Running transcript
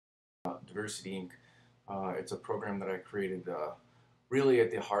DiversityInc. It's a program that I created. Really,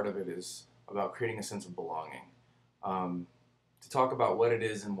 at the heart of it is about creating a sense of belonging. To talk about what it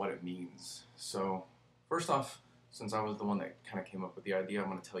is and what it means. So, first off, since I was the one that kind of came up with the idea, I'm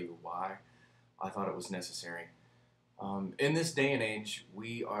going to tell you why I thought it was necessary. In this day and age,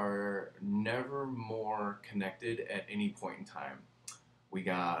 we are never more connected at any point in time. We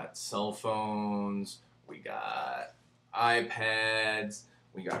got cell phones, we got iPads,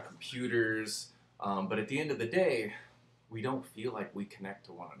 we got computers, but at the end of the day, we don't feel like we connect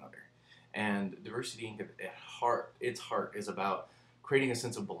to one another. And DiversityInc its heart is about creating a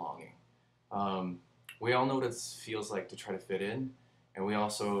sense of belonging. We all know what it feels like to try to fit in, and we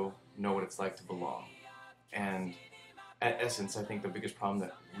also know what it's like to belong. And at essence, I think the biggest problem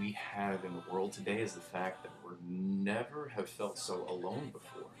that we have in the world today is the fact that we never have felt so alone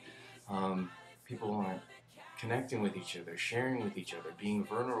before. People aren't connecting with each other, sharing with each other, being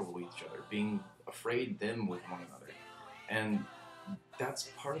vulnerable with each other, being afraid them with one another. And that's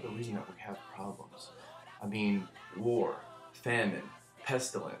part of the reason that we have problems. I mean, war, famine,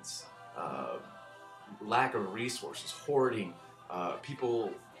 pestilence, lack of resources, hoarding,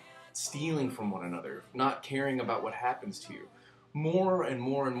 people stealing from one another, not caring about what happens to you. More and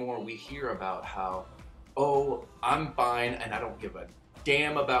more and more we hear about how, oh, I'm fine and I don't give a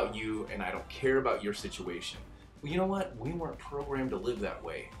damn about you and I don't care about your situation. Well, you know what? We weren't programmed to live that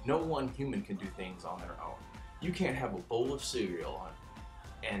way. No one human can do things on their own. You can't have a bowl of cereal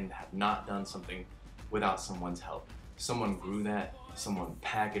and have not done something without someone's help. Someone grew that, someone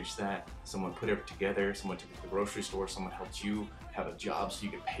packaged that, someone put it together, someone took it to the grocery store, someone helped you have a job so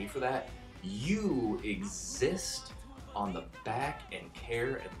you could pay for that. You exist on the back and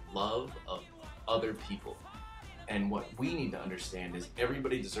care and love of other people. And what we need to understand is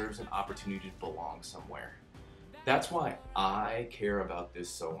everybody deserves an opportunity to belong somewhere. That's why I care about this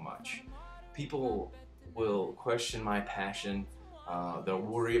so much. People will question my passion. They'll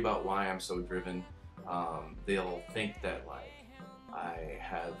worry about why I'm so driven. They'll think that I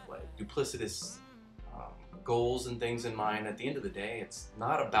have duplicitous goals and things in mind. At the end of the day, it's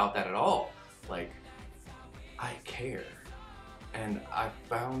not about that at all. I care, and I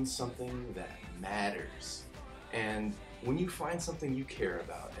found something that matters. And when you find something you care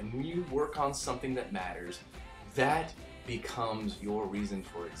about, and when you work on something that matters, that becomes your reason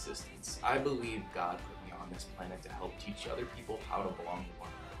for existence. I believe God put me on this planet to help teach other people how to belong to one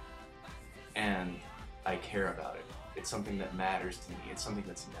another. And I care about it. It's something that matters to me. It's something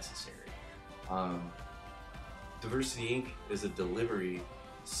that's necessary. DiversityInc is a delivery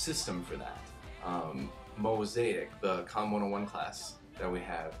system for that. Mosaic, the Com 101 class that we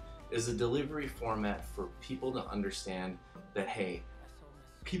have, is a delivery format for people to understand that, hey,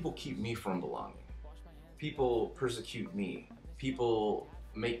 people keep me from belonging. People persecute me. People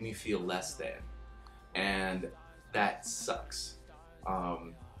make me feel less than. And that sucks.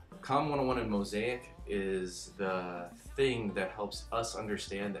 Com 101 and Mosaic is the thing that helps us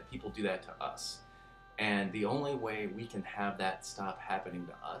understand that people do that to us. And the only way we can have that stop happening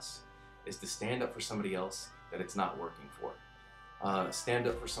to us is to stand up for somebody else that it's not working for. Stand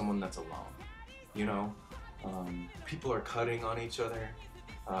up for someone that's alone. You know, people are cutting on each other.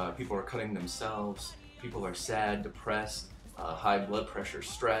 People are cutting themselves. People are sad, depressed, high blood pressure,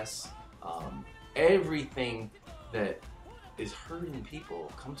 stress. Everything that is hurting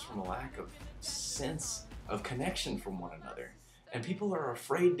people comes from a lack of sense of connection from one another. And people are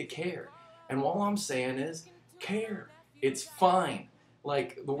afraid to care. And all I'm saying is, care. It's fine.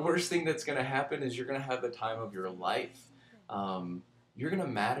 The worst thing that's going to happen is you're going to have the time of your life. You're going to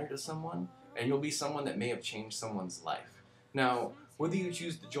matter to someone, and you'll be someone that may have changed someone's life. Now, whether you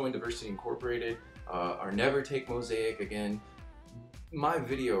choose to join Diversity Incorporated or never take Mosaic again, my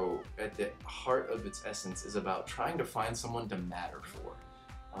video at the heart of its essence is about trying to find someone to matter for.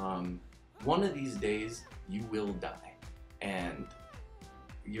 One of these days, you will die, and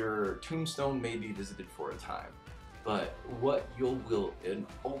your tombstone may be visited for a time, but what you will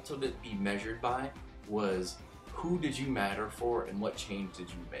ultimately be measured by was who did you matter for and what change did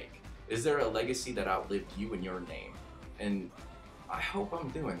you make? Is there a legacy that outlived you and your name? And I hope I'm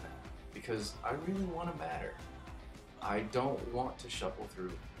doing that, because I really want to matter. I don't want to shuffle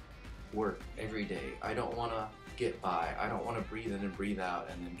through work every day. I don't want to get by. I don't want to breathe in and breathe out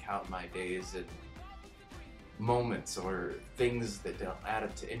and then count my days and moments or things that don't add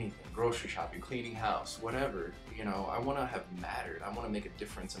up to anything. Grocery shopping, cleaning house, whatever. You know, I want to have mattered. I want to make a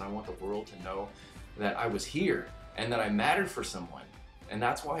difference, and I want the world to know that I was here and that I mattered for someone. And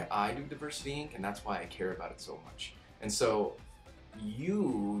that's why I do DiversityInc, and that's why I care about it so much. And so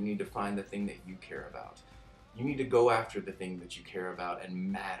you need to find the thing that you care about. You need to go after the thing that you care about and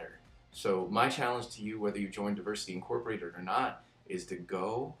matter. So my challenge to you, whether you join Diversity Incorporated or not, is to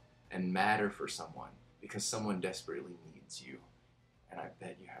go and matter for someone because someone desperately needs you. And I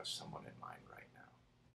bet you have someone in mind right now.